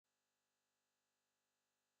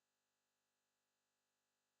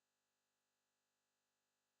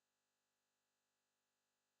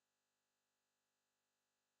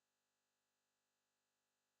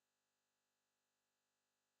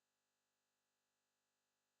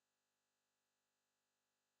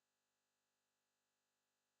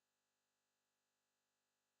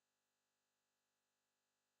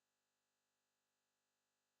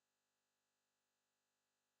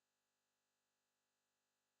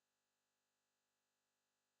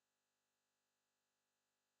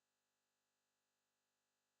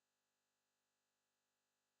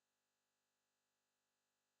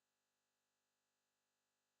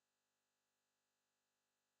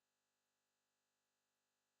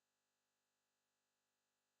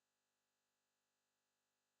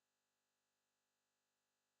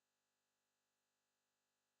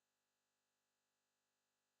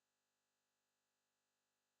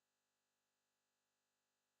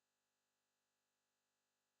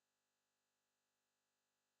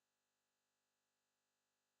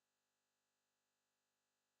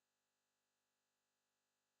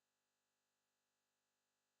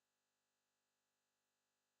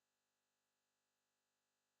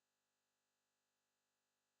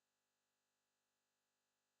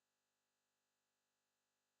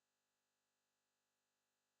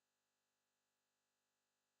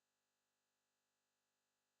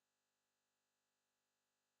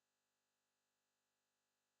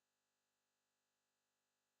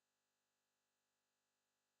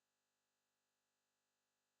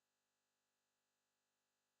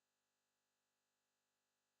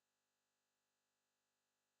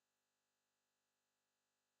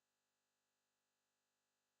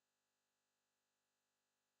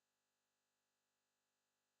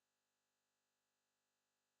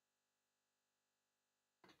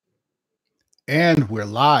And we're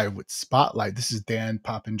live with Spotlight. This is Dan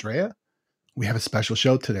Papandrea. We have a special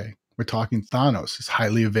show today. We're talking Thanos, this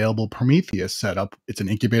highly available Prometheus setup. It's an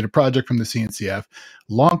incubator project from the CNCF,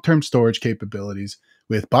 long-term storage capabilities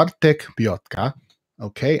with Bartek Biotka.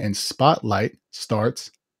 Okay, and Spotlight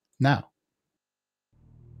starts now.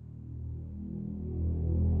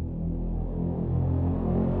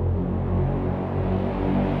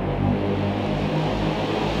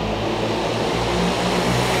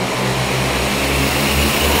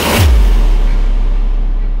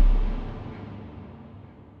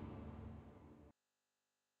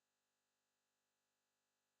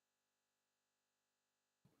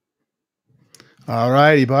 All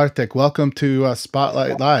righty, Bartek, welcome to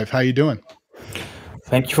Spotlight Live. How you doing?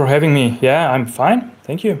 Thank you for having me. Yeah, I'm fine.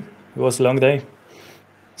 Thank you. It was a long day.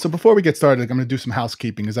 So before we get started, I'm going to do some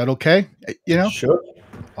housekeeping. Is that okay? Sure.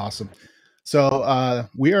 Awesome. So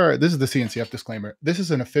this is the CNCF disclaimer. This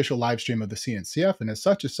is an official live stream of the CNCF and as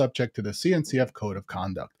such is subject to the CNCF Code of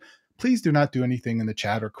Conduct. Please do not do anything in the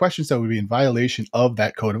chat or questions that would be in violation of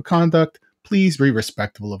that Code of Conduct. Please be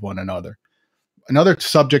respectful of one another. Another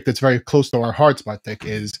subject that's very close to our hearts, Bartek,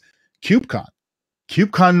 is KubeCon.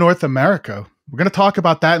 KubeCon North America. We're going to talk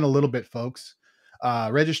about that in a little bit, folks.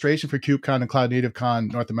 Registration for KubeCon and Cloud Native Con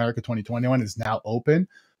North America 2021 is now open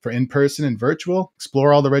for in-person and virtual.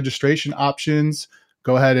 Explore all the registration options.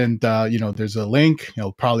 Go ahead and, there's a link.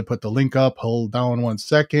 Probably put the link up. Hold down 1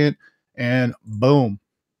 second. And boom.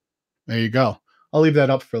 There you go. I'll leave that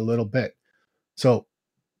up for a little bit. So,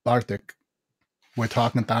 Bartek, we're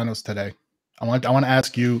talking Thanos today. I want to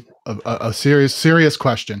ask you a serious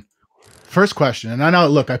question. First question, and I know,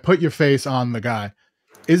 look, I put your face on the guy.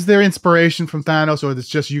 Is there inspiration from Thanos, or it's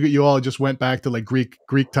just you all just went back to like Greek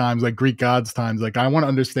times, like Greek gods times? Like, I want to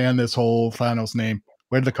understand this whole Thanos name.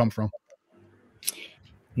 Where did it come from?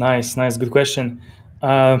 Nice, good question.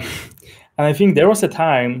 And I think there was a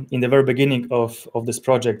time in the very beginning of this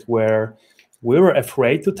project where we were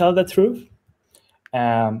afraid to tell the truth.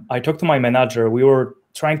 I talked to my manager. We were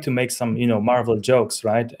trying to make some, Marvel jokes,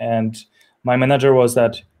 right? And my manager was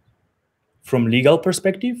that, from legal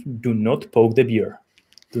perspective, do not poke the beer.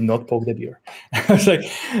 Do not poke the beer. I was like,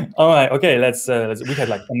 all right, okay, let's. We had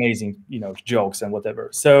like amazing, jokes and whatever.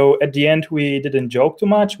 So at the end, we didn't joke too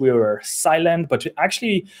much. We were silent. But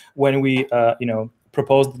actually, when we,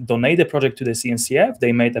 proposed to donate the project to the CNCF,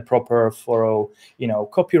 they made a proper, thorough,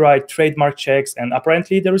 copyright, trademark checks, and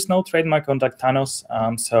apparently there is no trademark on that Thanos,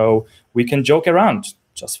 so we can joke around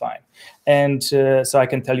just fine. And so I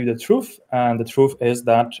can tell you the truth, and the truth is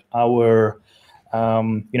that our,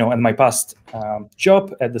 in my past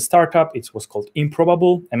job at the startup, it was called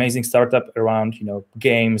Improbable, amazing startup around,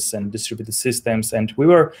 games and distributed systems. And we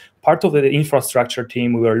were part of the infrastructure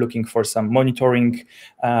team. We were looking for some monitoring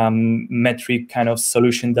metric kind of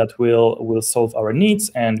solution that will solve our needs.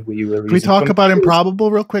 And we were. Can we talk about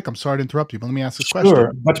Improbable real quick? I'm sorry to interrupt you, but let me ask this question.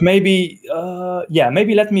 Sure, but maybe,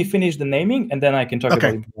 maybe let me finish the naming and then I can talk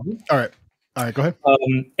about Improbable. All right, go ahead.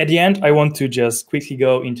 At the end, I want to just quickly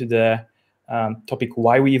go into the topic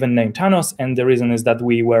why we even named Thanos, and the reason is that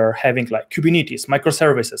we were having like Kubernetes,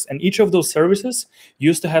 microservices, and each of those services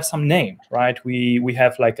used to have some name, right? We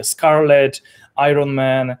have like a Scarlet, Iron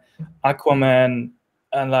Man, Aquaman,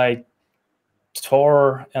 and like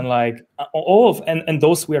Thor, and like all of and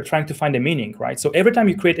those we are trying to find a meaning, right? So every time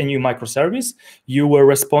you create a new microservice, you were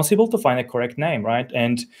responsible to find a correct name, right?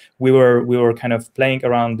 And we were kind of playing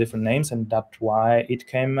around different names, and that's why it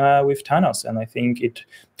came with Thanos. And I think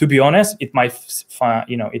to be honest, it might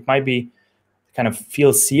it might be kind of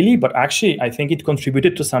feel silly, but actually I think it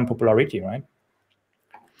contributed to some popularity, right?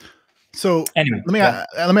 So anyway,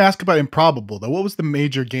 let me ask about Improbable though. What was the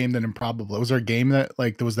major game that Improbable? Was there a game that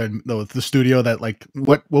like there was the studio that like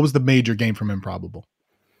what was the major game from Improbable?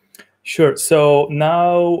 Sure. So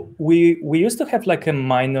now we used to have like a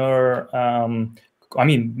minor,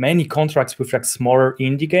 many contracts with like smaller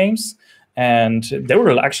indie games, and they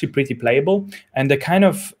were actually pretty playable. And the kind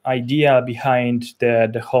of idea behind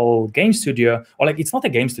the whole game studio, or like it's not a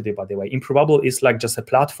game studio, by the way. Improbable is like just a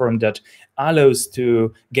platform that allows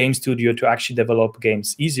to game studio to actually develop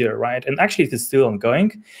games easier, right? And actually it is still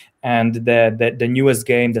ongoing. And the newest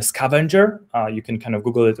game, the Scavenger, you can kind of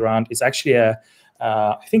Google it around. It's actually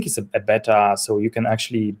I think it's a beta, so you can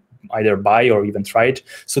actually either buy or even try it.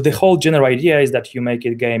 So the whole general idea is that you make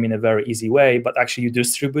a game in a very easy way, but actually you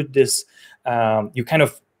distribute this, you kind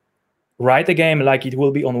of write a game like it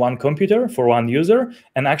will be on one computer for one user,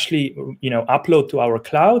 and actually upload to our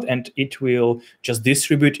cloud, and it will just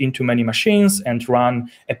distribute into many machines and run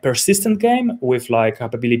a persistent game with like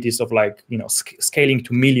capabilities of like scaling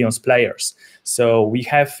to millions players. So we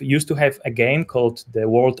used to have a game called the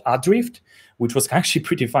World Adrift, which was actually a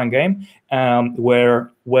pretty fun game,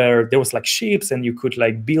 where there was like ships, and you could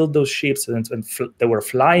like build those ships, and they were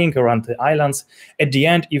flying around the islands. At the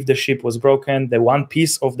end, if the ship was broken, the one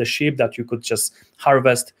piece of the ship that you could just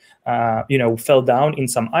harvest, fell down in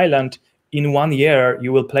some island. In 1 year,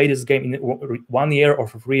 you will play this game. In 1 year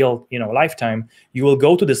of real, lifetime, you will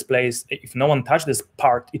go to this place. If no one touched this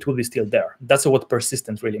part, it will be still there. That's what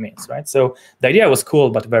persistent really means, right? So the idea was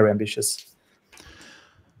cool, but very ambitious.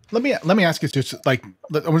 Let me ask you, just like,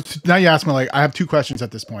 now you ask me, like, I have two questions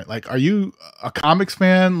at this point. Like, are you a comics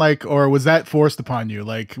fan, like, or was that forced upon you?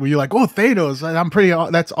 Like, were you like, oh, Thanos,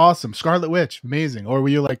 that's awesome, Scarlet Witch, amazing, or were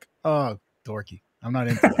you like, oh, dorky, I'm not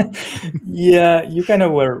into that? Yeah, you kind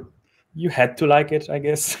of were. You had to like it, I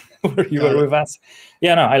guess, where you were with us.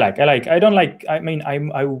 Yeah, no, I like. I don't like. I mean,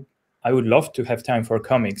 I would love to have time for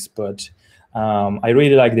comics, but I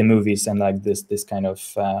really like the movies and like this kind of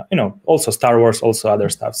also Star Wars, also other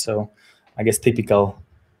stuff. So I guess typical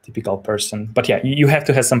person. But yeah, you have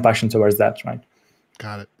to have some passion towards that, right?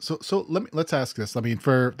 Got it. So let's ask this. I mean,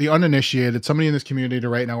 for the uninitiated, somebody in this community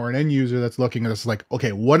right now, or an end user that's looking at this, like,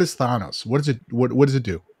 okay, what is Thanos? What does it? What does it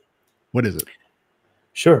do? What is it?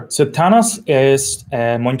 Sure. So Thanos is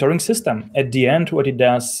a monitoring system. At the end, what it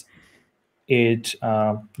does, it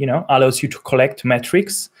allows you to collect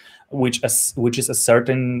metrics, which is a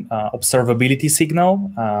certain observability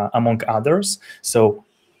signal, among others. So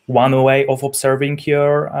one way of observing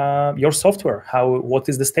your software, what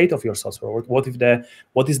is the state of your software,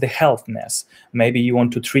 what is the healthiness. Maybe you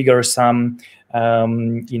want to trigger some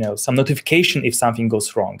notification if something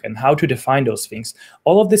goes wrong, and how to define those things.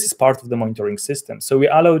 All of this is part of the monitoring system. So we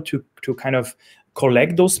allow to kind of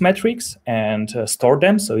collect those metrics and store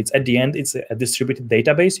them. So it's at the end, it's a distributed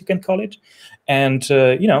database, you can call it. And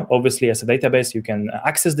obviously, as a database, you can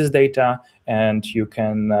access this data, and you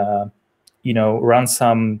can run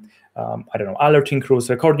some alerting rules,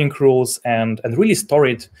 recording rules, and really store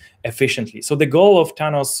it efficiently. So the goal of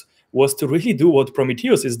Thanos was to really do what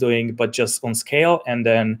Prometheus is doing, but just on scale, and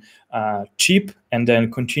then cheap, and then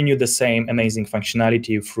continue the same amazing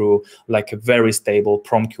functionality through like a very stable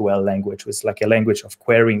PromQL language, which is like a language of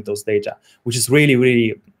querying those data, which is really,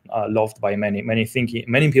 really loved by many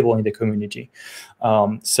people in the community.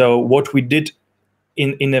 So what we did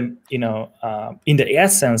in the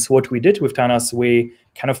essence, what we did with Thanos, we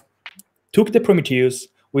kind of took the Prometheus,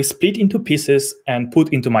 we split into pieces and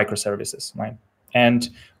put into microservices, right? And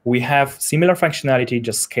we have similar functionality,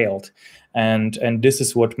 just scaled. And this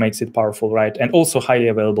is what makes it powerful, right? And also highly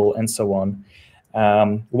available, and so on.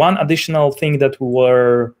 One additional thing that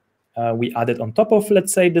we added on top of,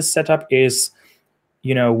 let's say, this setup is,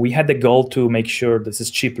 we had the goal to make sure this is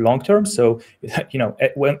cheap long-term. So, at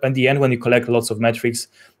the end, when you collect lots of metrics,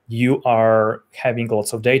 you are having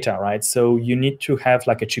lots of data, right? So you need to have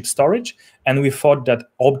like a cheap storage. And we thought that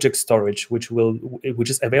object storage, which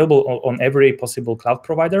is available on every possible cloud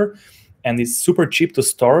provider, and it's super cheap to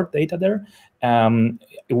store data there.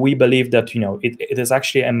 We believe that it is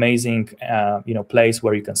actually an amazing place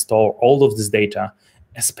where you can store all of this data,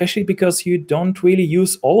 especially because you don't really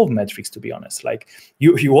use all of metrics, to be honest. Like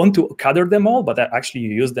you want to gather them all, but actually you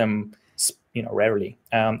use them rarely.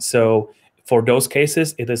 So for those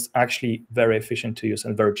cases, it is actually very efficient to use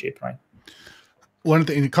and very cheap, right?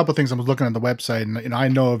 A couple of things, I was looking at the website, and I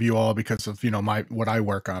know of you all because of what I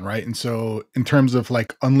work on, right? And so in terms of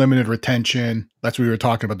like unlimited retention, that's what we were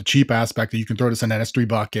talking about, the cheap aspect that you can throw this in an S3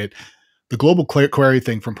 bucket. The global query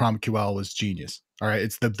thing from PromQL was genius. All right,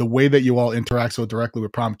 it's the way that you all interact so directly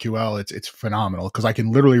with PromQL. It's phenomenal, because I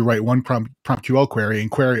can literally write one PromQL query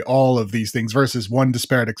and query all of these things versus one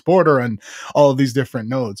disparate exporter and all of these different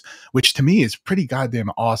nodes, which to me is pretty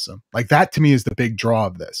goddamn awesome. Like, that to me is the big draw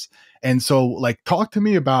of this. And so, like, talk to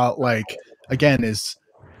me about, like, again,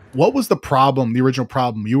 what was the original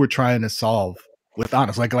problem you were trying to solve with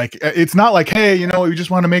Thanos? Like it's not like, hey, you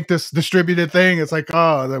just want to make this distributed thing. It's like,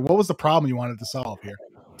 what was the problem you wanted to solve here?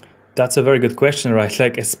 That's a very good question, right?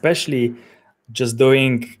 Like, especially just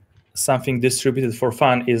doing something distributed for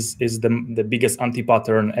fun is the biggest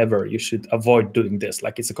anti-pattern ever. You should avoid doing this.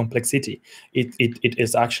 Like, it's a complexity. It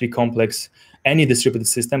is actually complex. Any distributed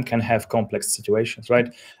system can have complex situations, right?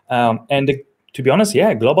 To be honest,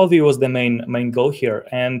 yeah, global view was the main goal here.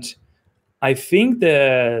 And I think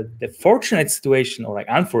the fortunate situation, or like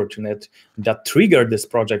unfortunate, that triggered this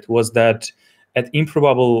project was that at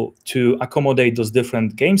Improbable, to accommodate those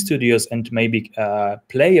different game studios and maybe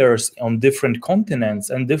players on different continents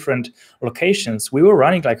and different locations, we were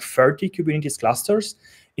running like 30 Kubernetes clusters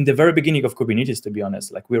in the very beginning of Kubernetes, to be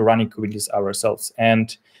honest. Like, we were running Kubernetes ourselves.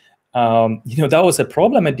 And That was a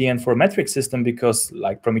problem at the end for a metric system, because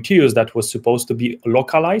like Prometheus, that was supposed to be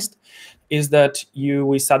localized, is that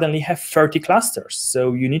we suddenly have 30 clusters.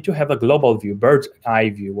 So you need to have a global view, bird's eye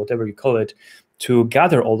view, whatever you call it, to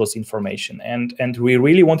gather all those information. And we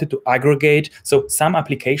really wanted to aggregate. So some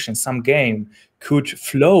application, some game could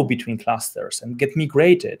flow between clusters and get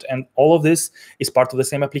migrated. And all of this is part of the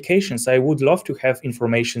same application. So I would love to have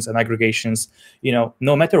informations and aggregations,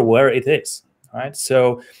 no matter where it is. Right.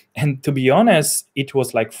 So, and to be honest, it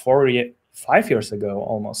was like 5 years ago,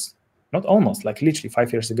 almost, not almost, like literally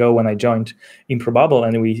 5 years ago when I joined Improbable,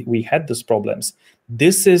 and we had those problems.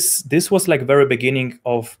 This was like very beginning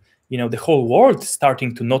of, the whole world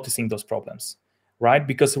starting to noticing those problems, right?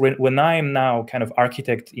 Because when I am now kind of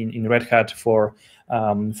architect in Red Hat for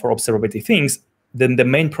observability things, then the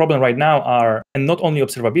main problem right now are, and not only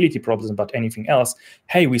observability problems, but anything else.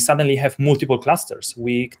 Hey, we suddenly have multiple clusters.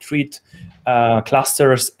 We treat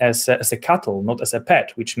clusters as a cattle, not as a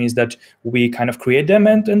pet, which means that we kind of create them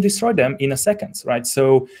and destroy them in a second, right?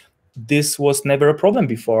 So this was never a problem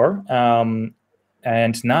before.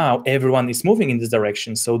 And now everyone is moving in this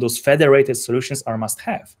direction. So those federated solutions are must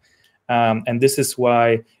have. And this is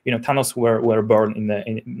why Thanos were born in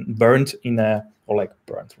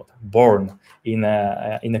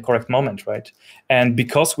a correct moment, right? And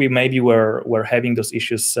because we maybe were having those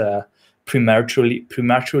issues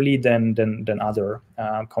prematurely than other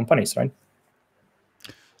companies, right?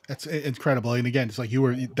 That's incredible. And again, it's like you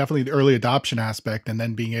were definitely the early adoption aspect, and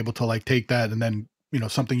then being able to like take that and then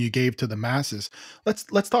something you gave to the masses.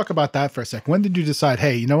 Let's talk about that for a second. When did you decide,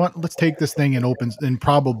 hey, you know what, let's take this thing and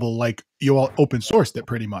Probable, like you all open sourced it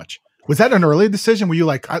pretty much? Was that an early decision? Were you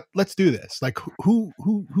like, let's do this? Like who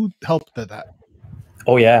helped at that?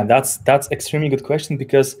 Oh yeah, that's extremely good question,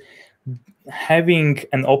 because having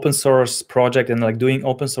an open source project and like doing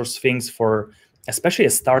open source things for especially a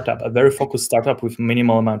startup, a very focused startup with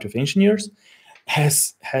minimal amount of engineers,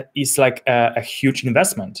 is like a huge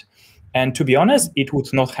investment. And to be honest, it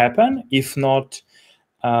would not happen if not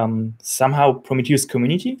somehow Prometheus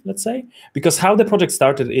community, let's say. Because how the project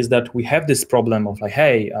started is that we have this problem of like,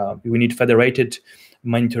 hey, we need federated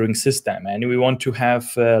monitoring system, and we want to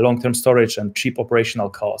have long-term storage and cheap operational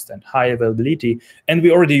cost and high availability. And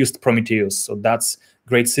we already used Prometheus, so that's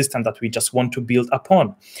great system that we just want to build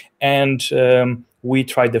upon. And we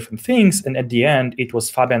tried different things, and at the end, it was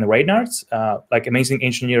Fabian Reinhardt, like amazing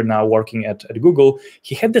engineer now working at Google.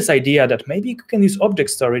 He had this idea that maybe we can use object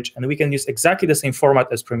storage, and we can use exactly the same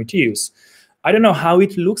format as Prometheus. I don't know how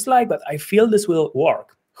it looks like, but I feel this will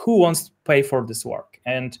work. Who wants to pay for this work?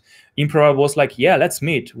 And Improbable was like, yeah, let's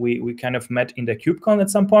meet. We kind of met in the KubeCon at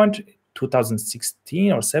some point,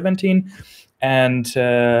 2016 or 17. And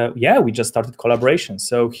yeah, we just started collaboration.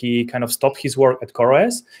 So he kind of stopped his work at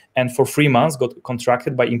CoreOS and for 3 months got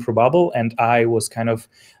contracted by Improbable. And I was kind of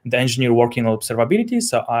the engineer working on observability.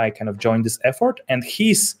 So I kind of joined this effort. And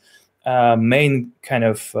his main kind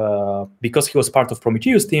of, because he was part of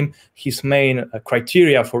Prometheus team, his main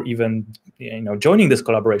criteria for even joining this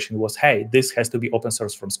collaboration was, hey, this has to be open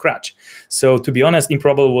source from scratch. So to be honest,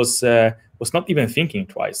 Improbable was not even thinking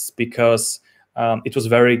twice, because it was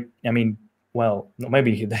very, well,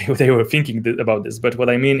 maybe they were thinking about this, but what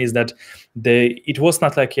I mean is that it was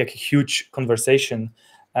not like a huge conversation,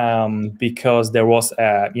 because there was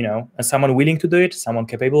someone willing to do it, someone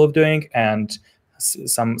capable of doing, and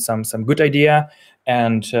some good idea,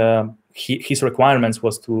 and his requirements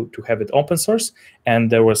was to have it open source,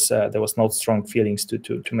 and there was no strong feelings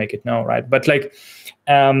to make it known, right? But like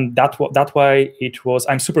that's why it was.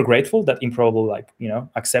 I'm super grateful that Improbable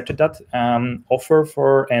accepted that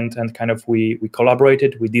offer and kind of we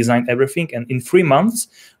collaborated, we designed everything, and in 3 months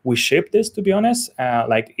we shipped this. To be honest,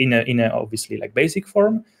 like in a obviously like basic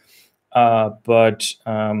form, but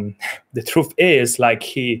the truth is like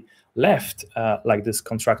he left like this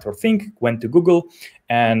contractor thing, went to Google,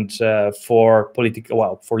 and for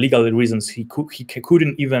legal reasons he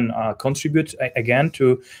couldn't even contribute again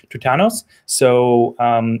to Thanos. So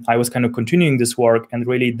I was kind of continuing this work, and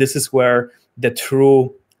really this is where the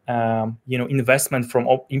true investment from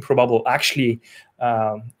Improbable actually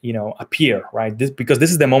appear, right? Because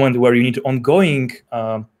this is the moment where you need to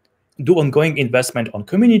do ongoing investment on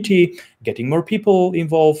community, getting more people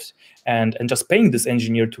involved, and just paying this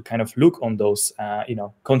engineer to kind of look on those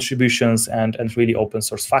contributions and really open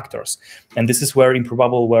source factors. And this is where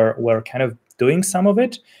Improbable were kind of doing some of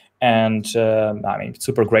it, and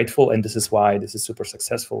super grateful, and this is why this is super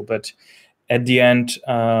successful. But at the end,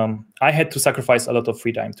 I had to sacrifice a lot of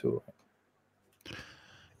free time too.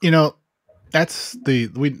 That's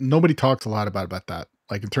nobody talks a lot about that.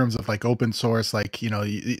 like in terms of like open source, like, you know,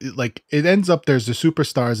 like it ends up there's the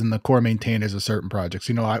superstars and the core maintainers of certain projects.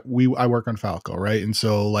 You know, I work on Falco, right? And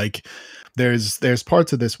so like there's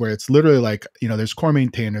parts of this where it's literally like, you know, there's core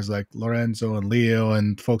maintainers like Lorenzo and Leo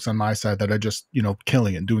and folks on my side that are just, you know,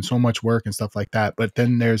 killing it, doing so much work and stuff like that. But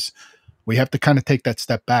then we have to kind of take that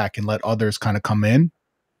step back and let others kind of come in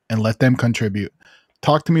and let them contribute.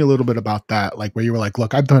 Talk to me a little bit about that, like where you were like,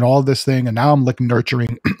 look, I've done all this thing and now I'm like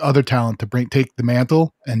nurturing other talent to take the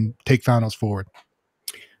mantle and take Thanos forward.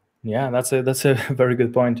 Yeah, that's a very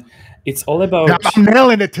good point. It's all about. I'm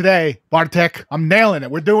nailing it today, Bartek. I'm nailing it.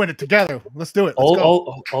 We're doing it together. Let's do it. Let's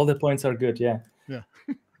go. All the points are good. Yeah. Yeah.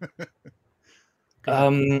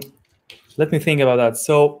 Let me think about that.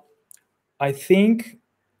 So I think,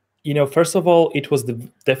 you know, first of all, it was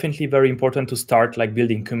definitely very important to start like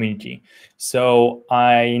building community. So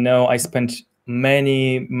I know I spent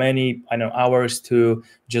many hours to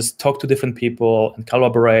just talk to different people and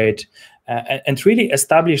collaborate and really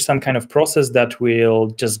establish some kind of process that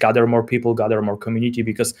will just gather more people, gather more community,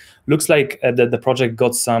 because looks like the project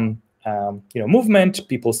got some movement.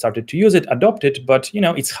 People started to use it, adopt it, but you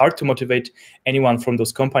know, it's hard to motivate anyone from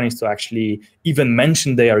those companies to actually even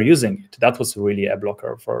mention they are using it. That was really a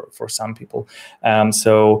blocker for some people.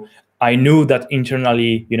 So I knew that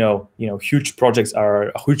internally, huge companies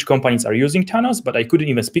are using Thanos, but I couldn't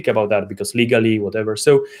even speak about that because legally, whatever.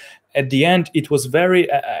 So at the end, it was very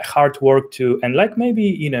hard work and like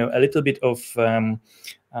maybe, a little bit of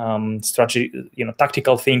strategy,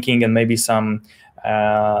 tactical thinking, and maybe some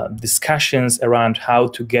discussions around how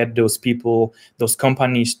to get those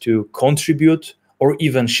companies to contribute or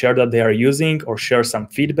even share that they are using or share some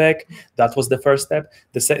feedback. That was the first step.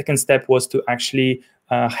 The second step was to actually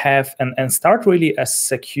have and start really a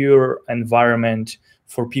secure environment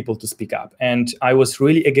for people to speak up. And I was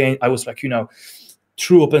really,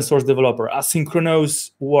 true open source developer,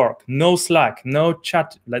 asynchronous work, no Slack, no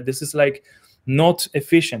chat. Like this is like not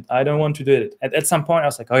efficient. I don't want to do it. At some point I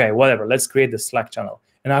was like, okay, whatever, let's create the Slack channel.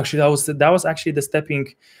 And actually that was actually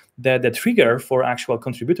the trigger for actual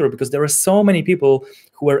contributor, because there are so many people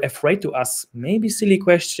who were afraid to ask maybe silly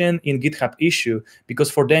question in GitHub issue, because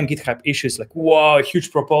for them GitHub issue is like, wow,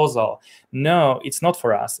 huge proposal. No, it's not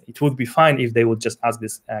for us. It would be fine if they would just ask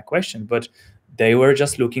this question, but they were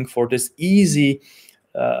just looking for this easy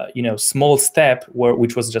small step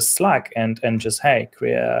which was just Slack and just, hey,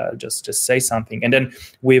 just say something. And then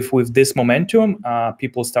with this momentum,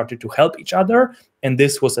 people started to help each other, and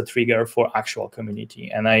this was a trigger for actual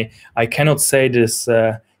community. And I cannot say this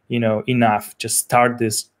enough. Just start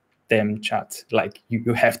this damn chat. Like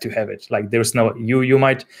you have to have it. Like there's no, you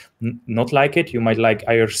might not like it, you might like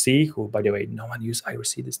IRC, who by the way no one used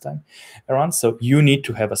IRC this time around, so you need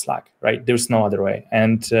to have a Slack, right? There's no other way.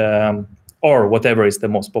 And or whatever is the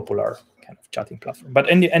most popular kind of chatting platform. But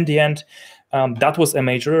in the end, that was a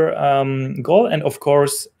major goal, and of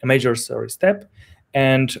course, a major step.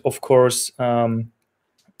 And of course,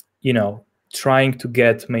 trying to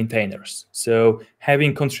get maintainers. So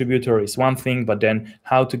having contributor is one thing, but then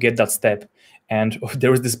how to get that step. And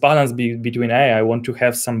there is this balance between, hey, I want to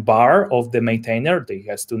have some bar of the maintainer. They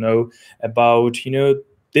has to know about,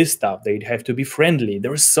 this stuff. They have to be friendly.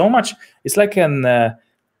 There is so much. It's like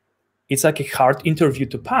it's like a hard interview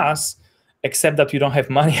to pass, except that you don't have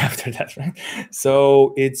money after that, right?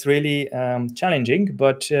 So it's really challenging,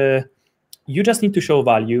 but you just need to show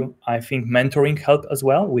value. I think mentoring helps as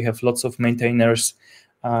well. We have lots of maintainers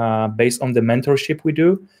based on the mentorship we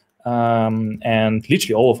do. And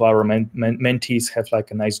literally all of our mentees have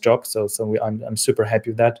like a nice job. So I'm super happy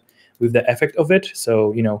with that, with the effect of it.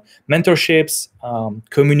 So, mentorships,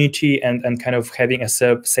 community, and kind of having a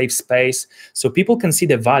safe space so people can see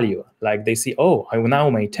the value. Like they see, oh, I will now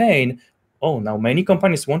maintain. Oh, now many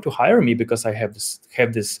companies want to hire me because I have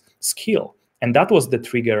this skill. And that was the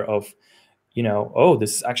trigger of, oh,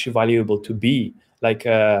 this is actually valuable to be like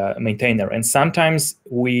a maintainer. And sometimes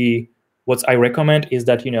what I recommend is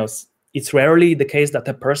that, it's rarely the case that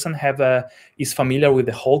a person is familiar with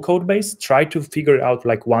the whole code base. Try to figure out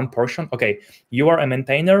like one portion. Okay, you are a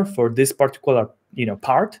maintainer for this particular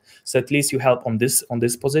part, so at least you help on this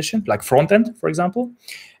position, like front end, for example.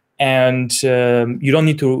 And you don't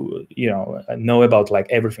need to know about like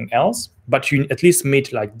everything else, but you at least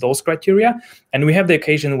meet like those criteria. And we have the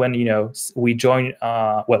occasion when we join.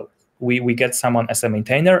 We get someone as a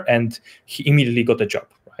maintainer, and he immediately got a job,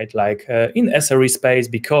 right? Like in SRE space,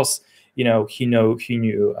 because he knew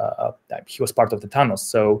that he was part of the Thanos.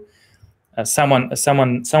 So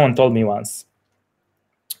someone told me once,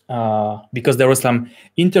 because there was some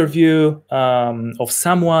interview of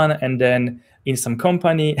someone, and then in some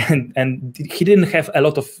company, and he didn't have a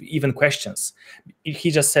lot of even questions.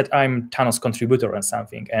 He just said, I'm Thanos contributor and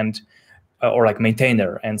something, and or like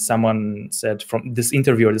maintainer. And someone said from this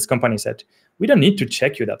interviewer, this company said, we don't need to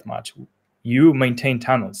check you that much. You maintain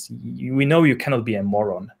Thanos. We know you cannot be a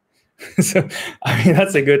moron. So I mean,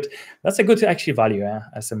 that's a good actually value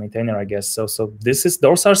as a maintainer, I guess. So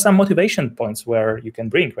those are some motivation points where you can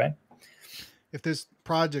bring, right? If there's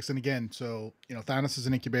projects, and again, so Thanos is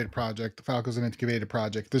an incubated project, Falco's an incubated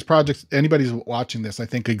project. If there's projects, anybody's watching this, I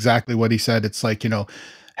think exactly what he said. It's like,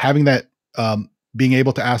 having that being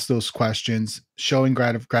able to ask those questions, showing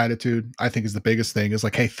gratitude, I think is the biggest thing. Is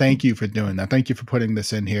like, hey, thank you for doing that. Thank you for putting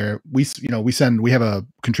this in here. We have a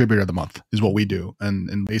contributor of the month is what we do.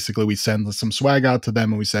 And basically we send some swag out to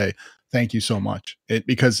them and we say, thank you so much.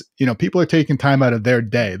 Because, people are taking time out of their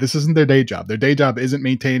day. This isn't their day job. Their day job isn't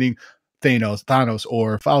maintaining Thanos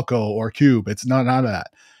or Falco or Cube. It's none of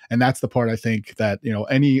that. And that's the part I think that,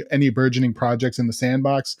 any burgeoning projects in the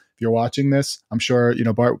sandbox, if you're watching this, I'm sure,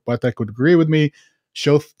 Bartek would agree with me,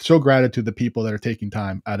 show gratitude to the people that are taking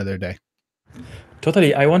time out of their day.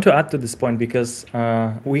 Totally. I want to add to this point because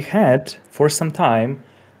we had for some time,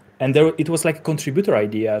 and it was like a contributor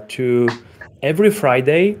idea to every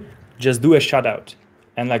Friday, just do a shout out.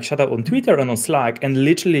 And like shout out on Twitter and on Slack, and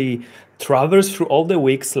literally traverse through all the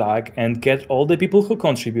week Slack and get all the people who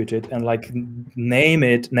contributed and like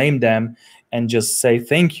name them and just say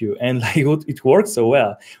thank you. And like it worked so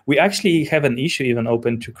well. We actually have an issue even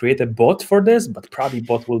open to create a bot for this, but probably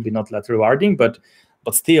bot will be not that rewarding. But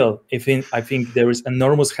still, I think there is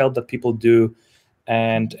enormous help that people do.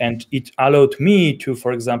 And it allowed me to,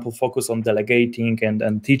 for example, focus on delegating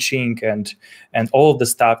and teaching and all of the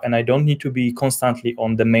stuff. And I don't need to be constantly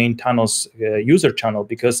on the main Thanos user channel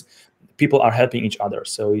because people are helping each other.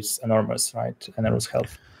 So it's enormous, right? Enormous help.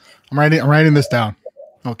 I'm writing this down.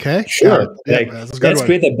 Okay. Sure. Let's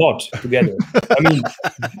create a bot together. I mean,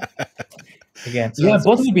 again,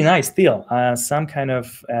 bot would be nice still. Some kind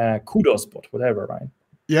of kudos bot, whatever, right?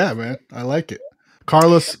 Yeah, man. I like it.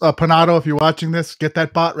 Carlos Panado, if you're watching this, get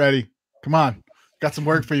that bot ready. Come on. Got some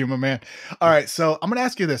work for you, my man. All right. So I'm going to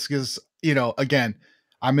ask you this because, again,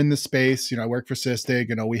 I'm in this space, I work for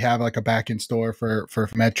Sysdig, we have like a backend store for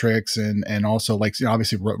metrics and also like,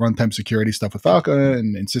 obviously runtime security stuff with Falcon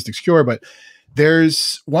and Sysdig Secure. But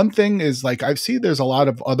there's one thing is like, I've seen there's a lot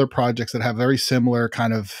of other projects that have very similar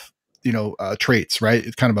kind of, traits, right?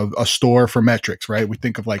 It's kind of a store for metrics, right? We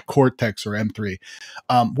think of like Cortex or M3.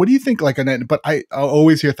 What do you think? But I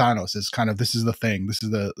always hear Thanos is kind of, this is the thing. This is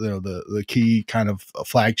the key kind of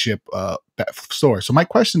flagship store. So my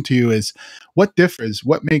question to you is, what's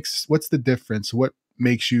the difference? What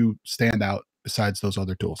makes you stand out besides those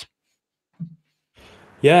other tools?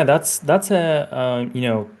 Yeah, that's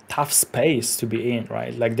a tough space to be in,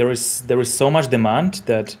 right? Like there is so much demand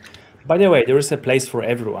that. By the way, there is a place for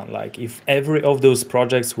everyone. Like if every of those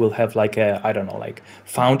projects will have like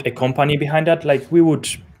found a company behind that, like we would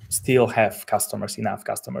still have enough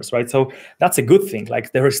customers, right? So that's a good thing.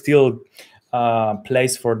 Like there is still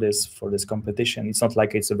place for this competition. It's not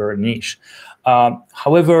like it's a very niche.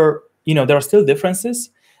 However, there are still differences.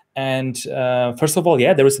 And first of all,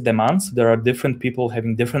 there is a demand. There are different people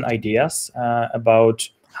having different ideas about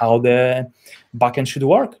how the backend should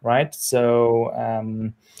work, right? So.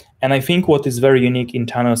 And I think what is very unique in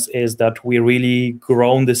Thanos is that we really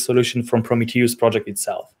grown this solution from Prometheus project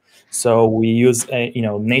itself. So we use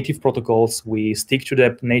native protocols, we stick to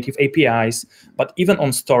the native APIs, but even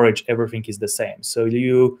on storage, everything is the same. So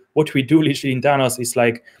what we do literally in Thanos is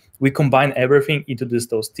like we combine everything into those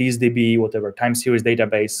TSDB, whatever time series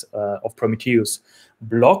database of Prometheus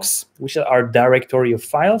blocks, which are directory of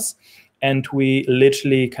files, and we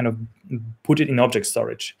literally kind of put it in object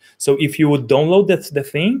storage. So if you would download the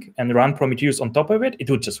thing and run Prometheus on top of it, it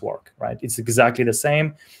would just work, right? It's exactly the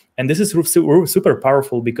same. And this is super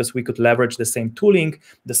powerful because we could leverage the same tooling,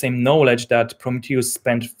 the same knowledge that Prometheus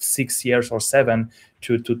spent 6 years or 7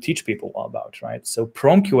 to teach people about, right? So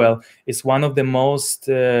PromQL is one of the most,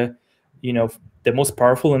 the most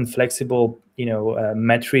powerful and flexible,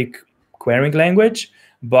 metric querying language.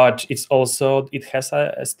 But it has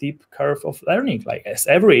a steep curve of learning, like as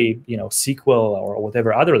every SQL or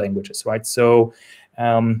whatever other languages, right? So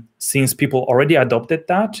since people already adopted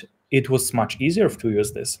that, it was much easier to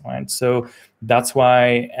use this, right? So that's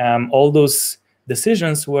why all those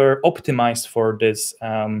decisions were optimized for this,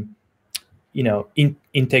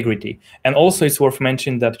 integrity. And also, it's worth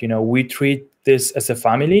mentioning that we treat this as a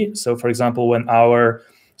family. So, for example, when our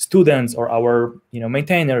students or our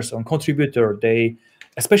maintainers or contributor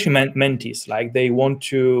especially mentees, like they want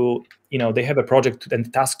to, they have a project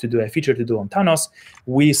and task to do, a feature to do on Thanos.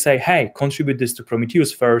 We say, hey, contribute this to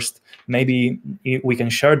Prometheus first. Maybe we can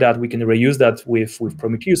share that. We can reuse that with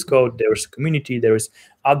Prometheus code. There's a community. There's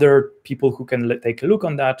other people who can take a look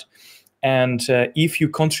on that. And if you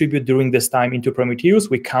contribute during this time into Prometheus,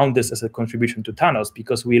 we count this as a contribution to Thanos,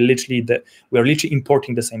 because we are literally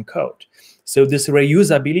importing the same code. So this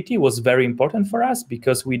reusability was very important for us,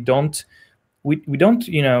 because we don't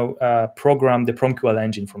program the PromQL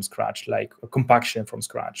engine from scratch, like compaction from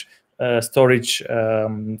scratch, storage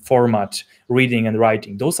format, reading and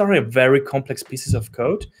writing. Those are very complex pieces of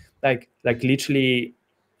code, like literally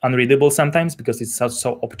unreadable sometimes, because it's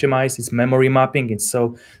so optimized, it's memory mapping, it's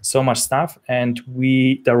so much stuff, and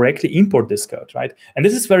we directly import this code, right? And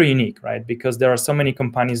this is very unique, right? Because there are so many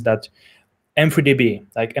companies that M3DB,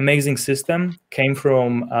 like amazing system, came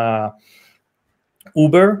from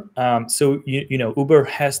Uber. So Uber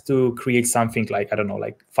has to create something like, I don't know,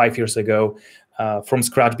 like 5 years ago from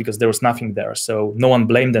scratch, because there was nothing there. So no one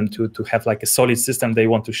blamed them to have like a solid system they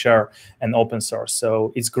want to share and open source.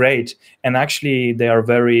 So it's great. And actually they are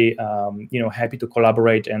very happy to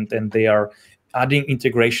collaborate, and they are adding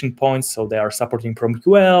integration points. So they are supporting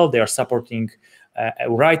PromQL, they are supporting a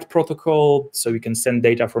write protocol, so you can send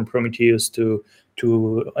data from Prometheus to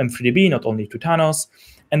M3DB, not only to Thanos.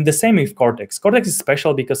 And the same with Cortex. Cortex is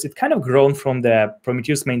special because it kind of grown from the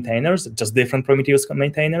Prometheus maintainers, just different Prometheus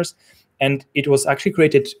maintainers. And it was actually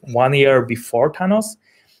created 1 year before Thanos.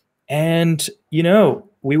 And,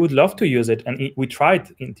 we would love to use it. And we tried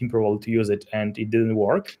in Timberwolf to use it, and it didn't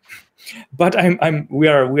work. But we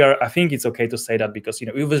are. I think it's okay to say that, because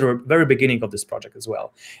it was the very beginning of this project as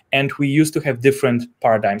well, and we used to have different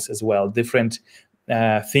paradigms as well, different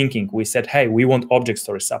thinking. We said, hey, we want object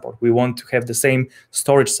storage support. We want to have the same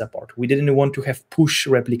storage support. We didn't want to have push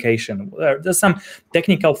replication. There's some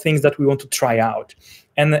technical things that we want to try out.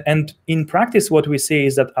 And in practice, what we see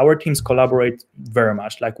is that our teams collaborate very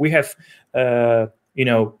much. Like we have,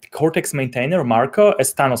 Cortex maintainer, Marco,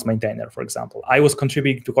 as Thanos maintainer, for example. I was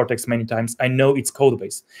contributing to Cortex many times. I know its code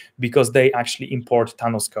base, because they actually import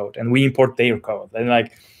Thanos code, and we import their code. And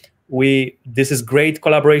this is great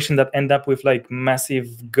collaboration that end up with like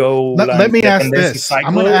massive Go. Let me ask this.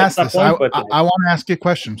 I'm going to ask this. I want to ask you a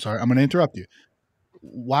question. Sorry, I'm going to interrupt you.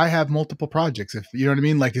 Why have multiple projects? If you know what I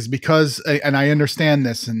mean, like, it's because, and I understand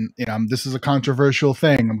this, and this is a controversial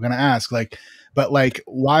thing. I'm going to ask, but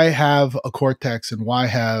why have a Cortex and why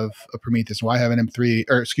have a Prometheus? Why have an M3,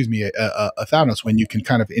 or excuse me, a Thanos, when you can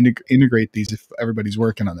kind of integrate these if everybody's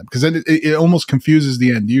working on them? Because then it almost confuses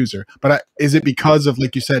the end user. But is it because of,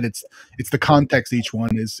 like you said, it's the context each one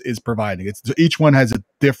is providing? Each one has a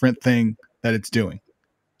different thing that it's doing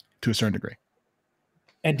to a certain degree.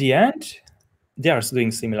 At the end, they are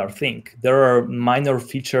doing similar thing. There are minor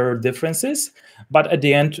feature differences, but at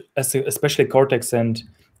the end, especially Cortex and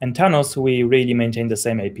Thanos, we really maintain the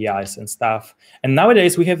same APIs and stuff. And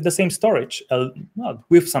nowadays we have the same storage,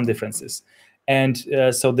 with some differences. And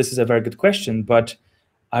so this is a very good question. But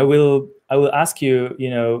I will ask you,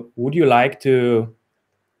 would you like to,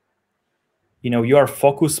 your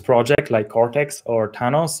focus project like Cortex or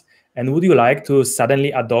Thanos, and would you like to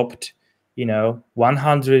suddenly adopt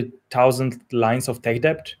 100,000 lines of tech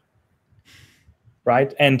debt,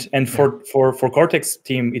 right? And for Cortex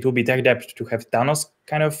team, it will be tech debt to have Thanos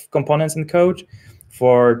kind of components and code.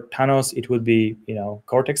 For Thanos, it would be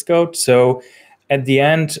Cortex code. So at the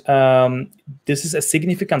end, this is a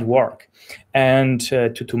significant work, and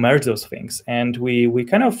to merge those things. And we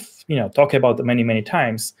kind of talk about it many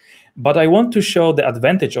times. But I want to show the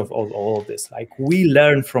advantage of all of this. Like, we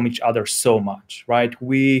learn from each other so much, right?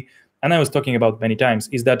 And I was talking about many times,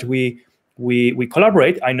 is that we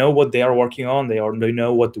collaborate. I know what they are working on. They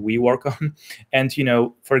know what we work on. And,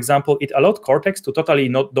 for example, it allowed Cortex to totally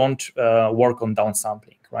don't work on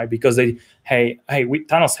downsampling, right? Because we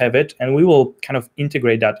Thanos have it, and we will kind of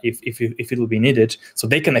integrate that if it will be needed, so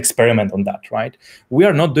they can experiment on that, right? We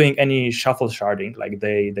are not doing any shuffle sharding like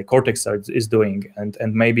the Cortex is doing,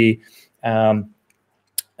 and maybe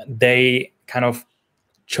they kind of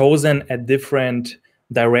chosen a different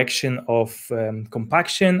direction of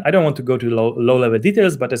compaction. I don't want to go to low-level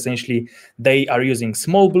details, but essentially they are using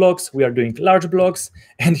small blocks. We are doing large blocks,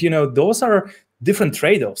 and those are different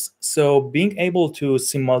trade-offs. So being able to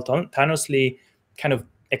simultaneously kind of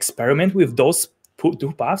experiment with those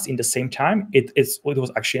two paths in the same time, it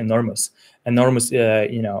was actually enormous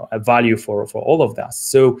a value for all of that.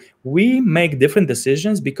 So we make different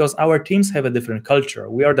decisions because our teams have a different culture.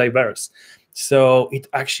 We are diverse. So it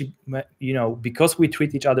actually, because we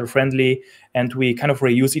treat each other friendly and we kind of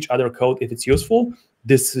reuse each other code if it's useful,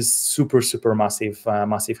 this is super, super massive,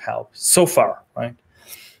 massive help so far, right?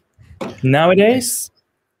 Nowadays,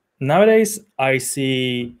 I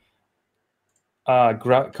see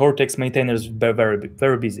Cortex maintainers very, very,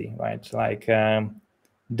 very busy, right? Like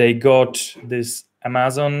they got this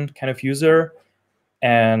Amazon kind of user,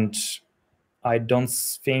 and I don't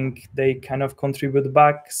think they kind of contribute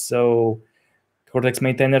back. So Cortex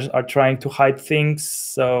maintainers are trying to hide things.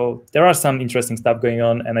 So there are some interesting stuff going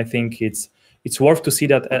on, and I think it's worth to see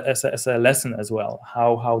that as a lesson as well,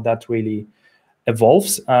 how that really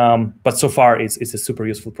evolves. But so far, it's a super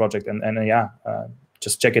useful project, and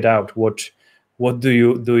just check it out. What do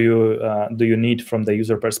you need from the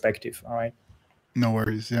user perspective? All right. No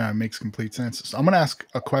worries. Yeah, it makes complete sense. So I'm going to ask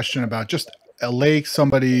a question about just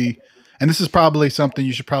somebody, and this is probably something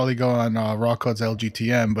you should probably go on Raw Code's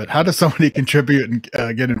LGTM, but how does somebody contribute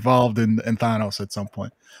and get involved in Thanos at some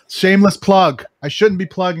point? Shameless plug. I shouldn't be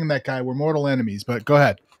plugging that guy. We're mortal enemies, but go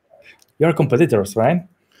ahead. You're competitors, right?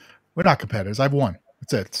 We're not competitors. I've won.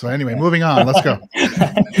 That's it. So anyway, moving on. Let's go.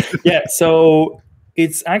 Yeah. So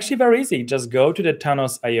it's actually very easy. Just go to the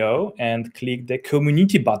Thanos.io and click the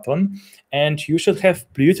community button, and you should have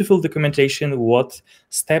beautiful documentation what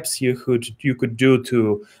steps you could do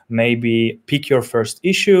to maybe pick your first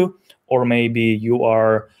issue, or maybe you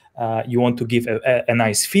want to give a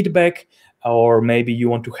nice feedback, or maybe you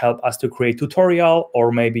want to help us to create tutorial,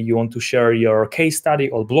 or maybe you want to share your case study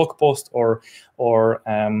or blog post or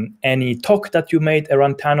any talk that you made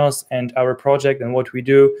around Thanos and our project and what we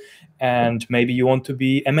do. And maybe you want to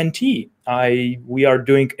be a mentee. We are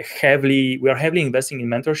heavily investing in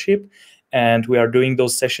mentorship, and we are doing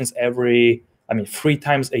those sessions 3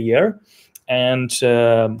 times a year. And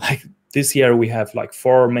like this year we have like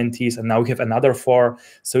 4 mentees, and now we have another 4.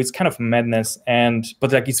 So it's kind of madness,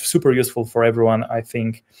 but like it's super useful for everyone, I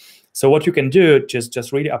think. So what you can do,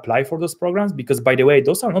 just really apply for those programs, because by the way,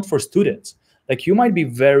 those are not for students. Like you might be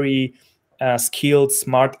very skilled,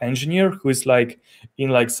 smart engineer who is like in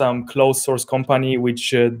like some closed source company,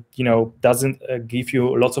 which doesn't give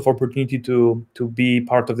you lots of opportunity to be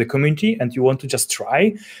part of the community, and you want to just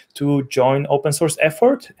try to join open source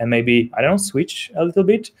effort and maybe, I don't know, switch a little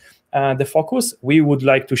bit the focus. We would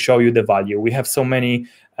like to show you the value. We have so many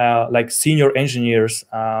like senior engineers,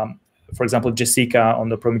 for example, Jessica on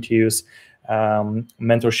the Prometheus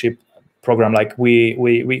mentorship program. Like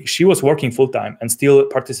she was working full time and still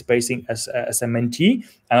participating as a mentee,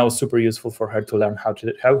 and it was super useful for her to learn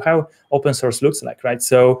how open source looks like, right?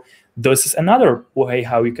 So this is another way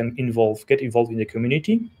how you can get involved in the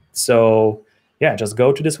community. So yeah, just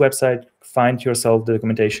go to this website, find yourself the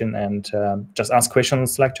documentation, and just ask questions on the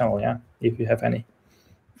Slack channel, yeah, if you have any.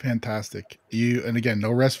 Fantastic. And again, no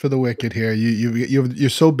rest for the wicked here. You're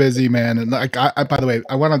so busy, man. And like, by the way,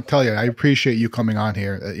 I want to tell you, I appreciate you coming on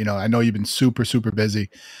here. I know you've been super, super busy.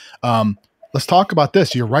 Let's talk about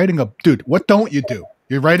this. You're writing dude, what don't you do?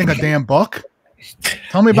 You're writing a damn book.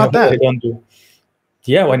 Tell me about that. I don't do.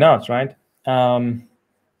 Yeah, why not, right?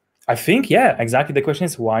 I think, yeah, exactly. The question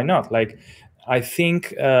is, why not? Like, I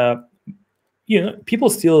think, people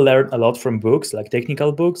still learn a lot from books, like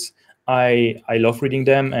technical books. I love reading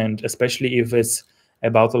them, and especially if it's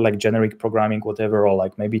about like generic programming, whatever, or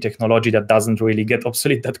like maybe technology that doesn't really get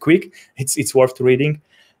obsolete that quick, it's worth reading.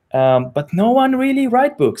 But no one really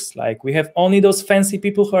write books. Like we have only those fancy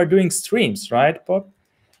people who are doing streams, right, Bob?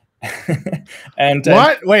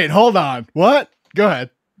 What? Wait, hold on. What? Go ahead.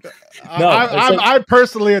 No, I'm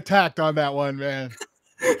personally attacked on that one, man.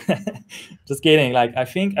 Just kidding. Like I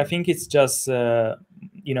think it's just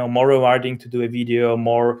more rewarding to do a video,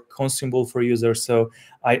 more consumable for users. So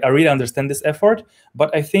I really understand this effort,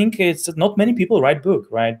 but I think it's not many people write book,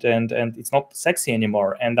 right? And it's not sexy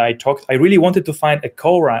anymore. And I really wanted to find a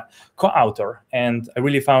co-author, and I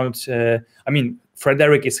really found.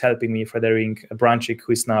 Frederick is helping me. Frederick Branchik,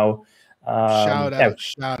 who is now shout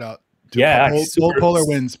out. Yeah, Polar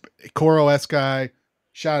Winds, CoreOS guy.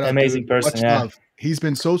 Shout out, amazing person. Much love. He's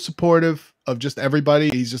been so supportive of just everybody.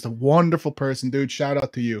 He's just a wonderful person, dude. Shout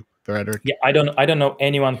out to you, Frederick. Yeah, I don't know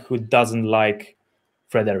anyone who doesn't like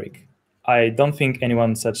Frederick. I don't think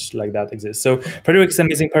anyone such like that exists. So Frederick is an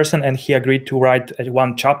amazing person, and he agreed to write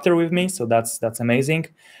 1 chapter with me. So that's amazing.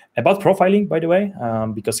 About profiling, by the way,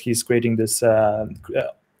 because he's creating this.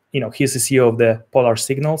 He's the CEO of the Polar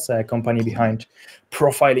Signals, a company behind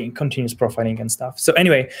profiling, continuous profiling and stuff. So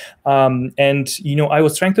anyway, I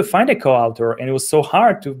was trying to find a co-author, and it was so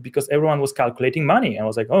hard because everyone was calculating money. And I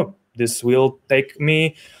was like, oh, this will take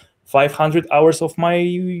me 500 hours of my,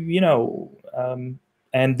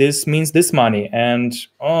 and this means this money, and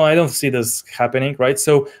oh, I don't see this happening, right?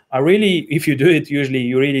 So I really, if you do it, usually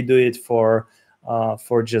you really do it for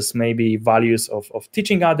just maybe values of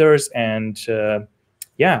teaching others and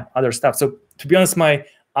yeah, other stuff. So to be honest, my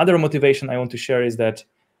other motivation I want to share is that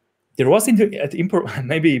there was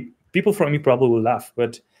maybe people from me probably will laugh,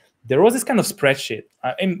 but there was this kind of spreadsheet,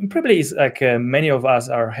 and probably is like many of us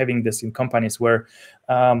are having this in companies where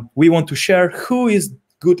we want to share who is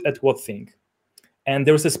good at what thing. And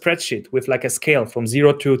there was a spreadsheet with like a scale from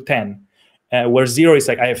 0 to 10, where 0 is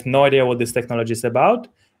like, I have no idea what this technology is about.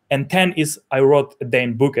 And 10 is, I wrote a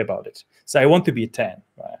damn book about it. So I want to be 10.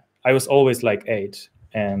 Right? I was always like 8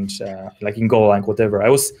 and like in Golang, whatever.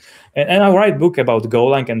 And I write book about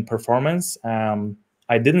Golang and performance.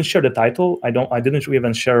 I didn't share the title. I didn't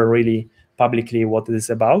even share really publicly what it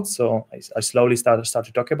is about. So I slowly start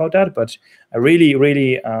to talk about that. But I really,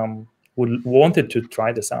 really wanted to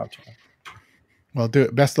try this out. Well, do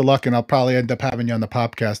it. Best of luck, and I'll probably end up having you on the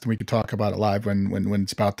podcast, and we can talk about it live when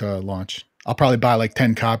it's about to launch. I'll probably buy like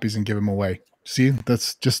 10 copies and give them away. See,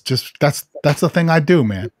 that's that's the thing I do,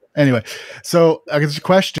 man. Anyway, so I guess a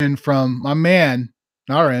question from my man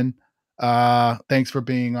Naren. Thanks for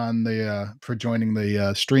being on for joining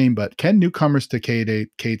the stream. But can newcomers to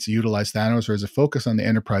K8 utilize Thanos, or is it focused on the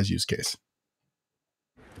enterprise use case?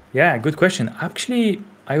 Yeah, good question. Actually,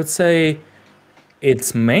 I would say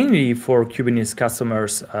it's mainly for Kubernetes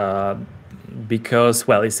customers because,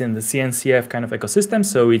 well, it's in the CNCF kind of ecosystem.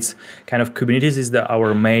 So it's kind of Kubernetes is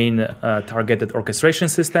our main targeted orchestration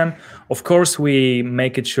system. Of course, we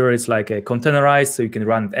make it sure it's like a containerized, so you can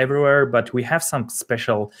run it everywhere. But we have some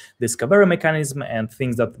special discovery mechanism and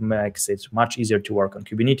things that makes it much easier to work on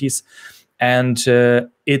Kubernetes. And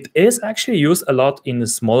it is actually used a lot in the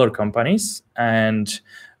smaller companies. And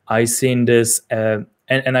I've seen this.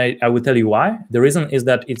 And I will tell you why. The reason is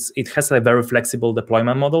that it has a very flexible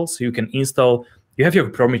deployment model. So you can install, you have your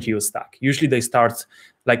Prometheus stack. Usually they start,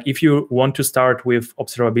 like if you want to start with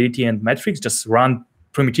observability and metrics, just run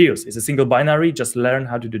Prometheus. It's a single binary, just learn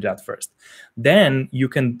how to do that first. Then you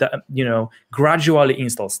can, gradually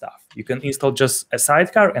install stuff. You can install just a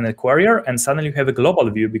sidecar and a query, and suddenly you have a global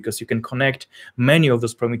view because you can connect many of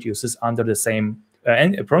those Prometheuses under the same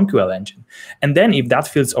PromQL engine. And then if that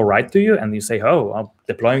feels all right to you and you say, oh,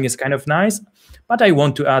 deploying is kind of nice, but I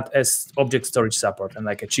want to add as object storage support and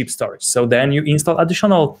like a cheap storage. So then you install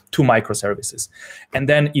additional 2 microservices. And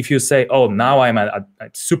then if you say, oh, now I'm a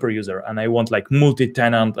super user and I want like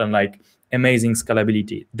multi-tenant and like amazing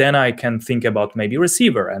scalability, then I can think about maybe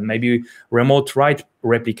receiver and maybe remote write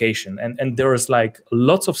replication. And there's like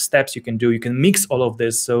lots of steps you can do. You can mix all of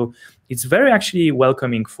this. So it's very actually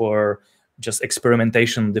welcoming for just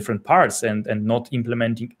experimentation, different parts, and not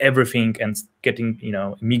implementing everything and getting,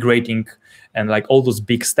 migrating and like all those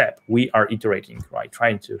big steps. We are iterating, right?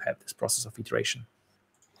 Trying to have this process of iteration.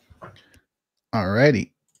 All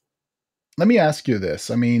righty. Let me ask you this.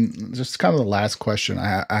 I mean, just kind of the last question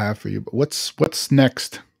I have for you. But what's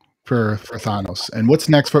next for Thanos, and what's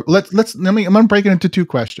next for I'm gonna break it into 2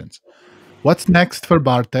 questions. What's next for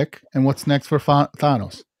Bartek, and what's next for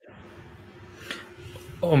Thanos?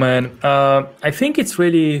 Oh man, I think it's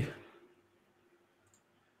really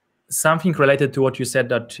something related to what you said,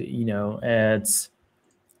 that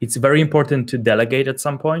it's very important to delegate at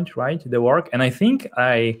some point, right? The work, and I think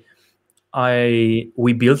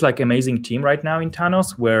we built like amazing team right now in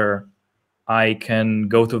Thanos where I can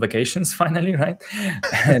go to vacations finally, right?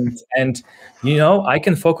 and I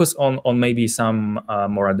can focus on maybe some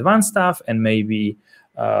more advanced stuff, and maybe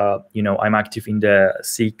I'm active in the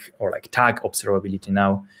SIG or like tag observability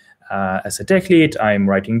now as a tech lead. I'm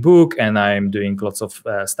writing book and I'm doing lots of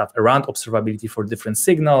stuff around observability for different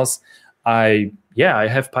signals. I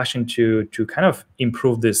have passion to kind of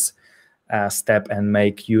improve this step and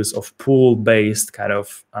make use of pool-based kind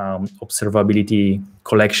of observability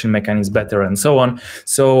collection mechanisms better and so on.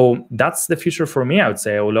 So that's the future for me, I would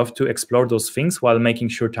say. I would love to explore those things while making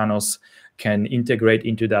sure Thanos can integrate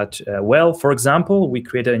into that well. For example, we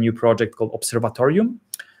created a new project called Observatorium.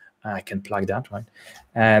 I can plug that, right?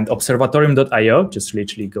 And observatorium.io, just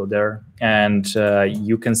literally go there. And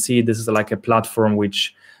you can see this is like a platform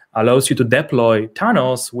which allows you to deploy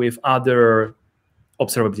Thanos with other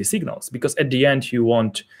observability signals, because at the end you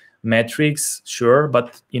want metrics, sure,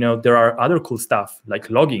 but there are other cool stuff like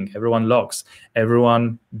logging. Everyone logs,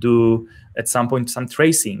 everyone do at some point some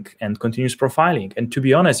tracing and continuous profiling. And to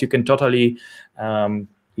be honest, you can totally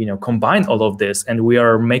combine all of this, and we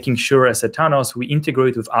are making sure as a Thanos we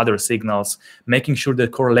integrate with other signals, making sure the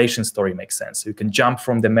correlation story makes sense. So you can jump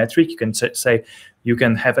from the metric, you can say you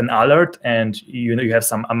can have an alert, and you have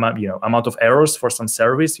some amount of errors for some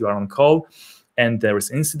service, you are on call, and there is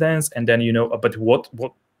incidents, and then but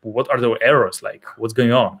what are the errors, like what's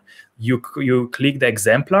going on? You click the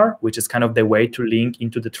exemplar, which is kind of the way to link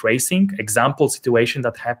into the tracing example situation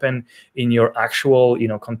that happen in your actual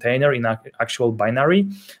container, in actual binary,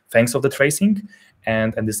 thanks of the tracing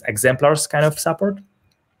and this exemplars kind of support.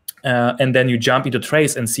 And then you jump into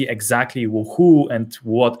trace and see exactly who and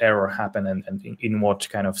what error happened and in what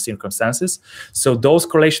kind of circumstances. So those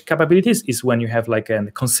correlation capabilities is when you have like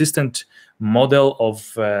a consistent model of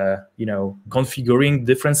configuring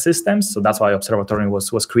different systems. So that's why observatory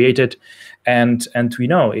was created, and we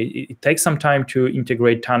know it takes some time to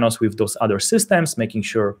integrate Thanos with those other systems, making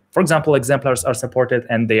sure, for example, exemplars are supported,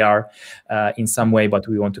 and they are in some way, but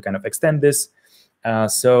we want to kind of extend this.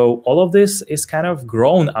 So all of this is kind of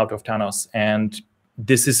grown out of Thanos, and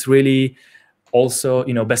this is really also,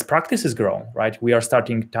 best practices grown, right? We are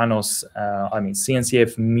starting Thanos,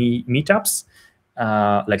 CNCF meetups.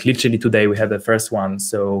 Like literally today we have the first one.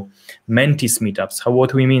 So Mentis meetups.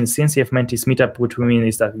 What we mean CNCF Mentis meetup, what we mean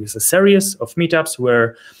is that it's a series of meetups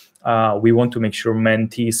where we want to make sure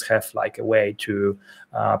mentees have like a way to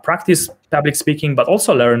practice public speaking, but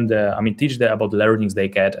also learn teach them about the learnings they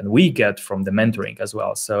get and we get from the mentoring as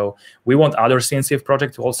well. So we want other CNCF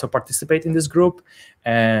projects to also participate in this group.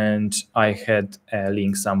 And I had a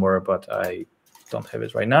link somewhere, but I don't have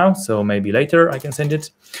it right now. So maybe later I can send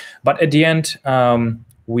it. But at the end,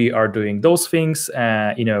 we are doing those things.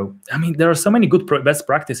 There are so many good best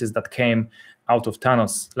practices that came out of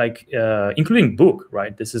Thanos, like including book,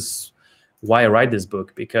 right? This is why I write this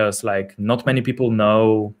book, because like not many people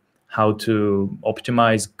know how to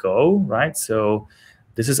optimize Go, right? So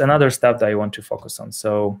this is another stuff that I want to focus on.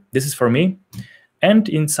 So this is for me, and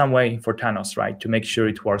in some way for Thanos, right? To make sure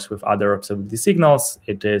it works with other observability signals.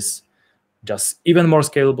 It is just even more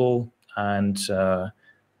scalable and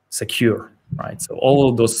secure, right? So all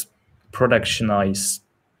of those productionized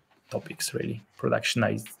topics, really,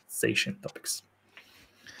 productionization topics.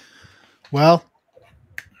 Well,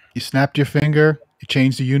 you snapped your finger, you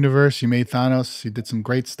changed the universe, you made Thanos, you did some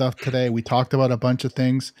great stuff today. We talked about a bunch of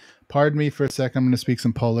things. Pardon me for a second, I'm going to speak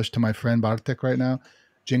some Polish to my friend Bartek right now.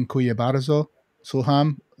 Dziękuję bardzo.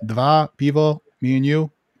 Słucham. Dwa piwo, me and you.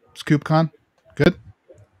 Skupkan. Good?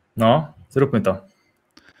 No, zróbmy to.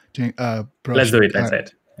 Let's do it, let's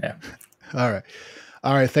it. Yeah.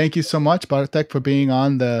 All right. Thank you so much, Bartek, for being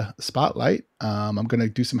on the spotlight. I'm going to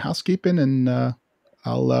do some housekeeping, and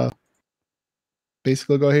I'll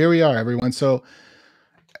basically go, here we are, everyone. So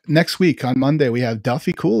next week on Monday, we have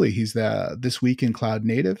Duffy Cooley. He's This Week in Cloud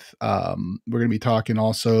Native. We're going to be talking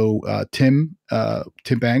also Tim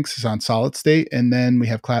Banks is on Solid State. And then we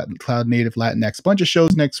have Cloud Native Latinx. Bunch of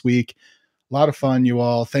shows next week. A lot of fun, you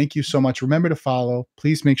all. Thank you so much. Remember to follow.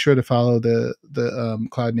 Please make sure to follow the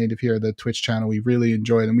Cloud Native here, the Twitch channel. We really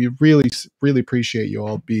enjoy it, and we really, really appreciate you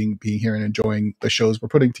all being here and enjoying the shows we're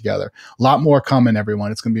putting together. A lot more coming,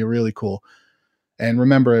 everyone. It's going to be really cool. And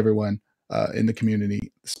remember, everyone in the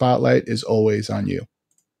community, the spotlight is always on you.